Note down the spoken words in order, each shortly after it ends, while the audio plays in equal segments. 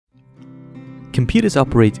Computers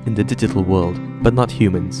operate in the digital world, but not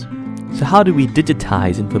humans. So how do we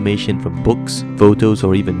digitize information from books, photos,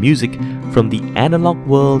 or even music from the analog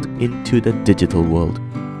world into the digital world?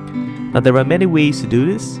 Now there are many ways to do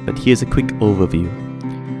this, but here's a quick overview.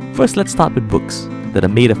 First, let's start with books that are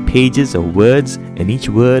made of pages or words, and each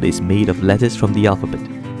word is made of letters from the alphabet.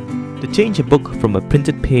 To change a book from a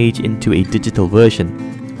printed page into a digital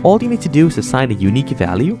version, all you need to do is assign a unique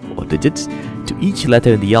value, or digits, to each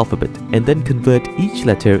letter in the alphabet and then convert each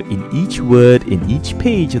letter in each word in each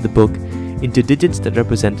page of the book into digits that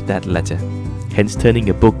represent that letter, hence turning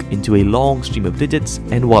a book into a long stream of digits,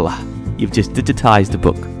 and voila, you've just digitized the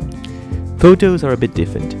book. Photos are a bit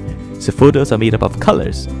different. So photos are made up of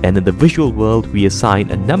colors, and in the visual world we assign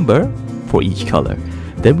a number for each color.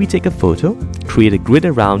 Then we take a photo, create a grid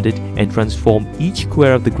around it, and transform each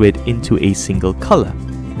square of the grid into a single color.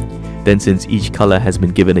 Then since each color has been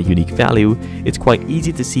given a unique value, it's quite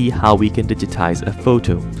easy to see how we can digitize a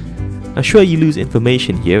photo. Now sure, you lose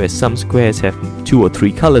information here as some squares have 2 or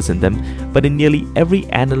 3 colors in them, but in nearly every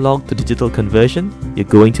analog to digital conversion, you're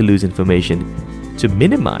going to lose information. To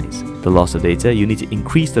minimize the loss of data, you need to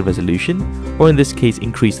increase the resolution, or in this case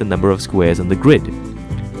increase the number of squares on the grid.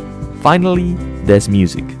 Finally, there's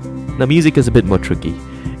music. Now music is a bit more tricky.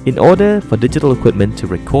 In order for digital equipment to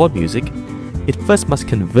record music, it first must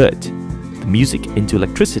convert the music into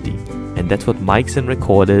electricity, and that's what mics and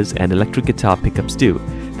recorders and electric guitar pickups do.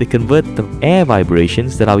 They convert the air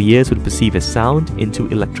vibrations that our ears would perceive as sound into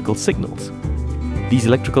electrical signals. These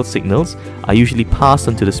electrical signals are usually passed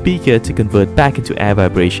onto the speaker to convert back into air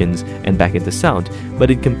vibrations and back into sound,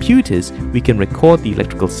 but in computers we can record the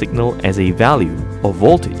electrical signal as a value or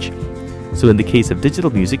voltage. So in the case of digital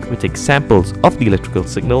music, we take samples of the electrical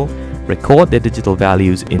signal, record their digital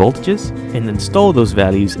values in voltages, and then store those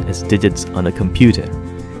values as digits on a computer.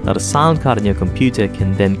 Now the sound card in your computer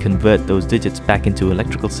can then convert those digits back into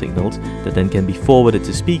electrical signals that then can be forwarded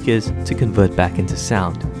to speakers to convert back into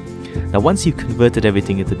sound. Now once you've converted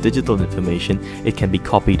everything into digital information, it can be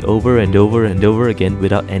copied over and over and over again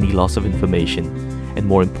without any loss of information. And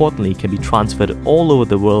more importantly, it can be transferred all over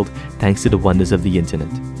the world thanks to the wonders of the internet.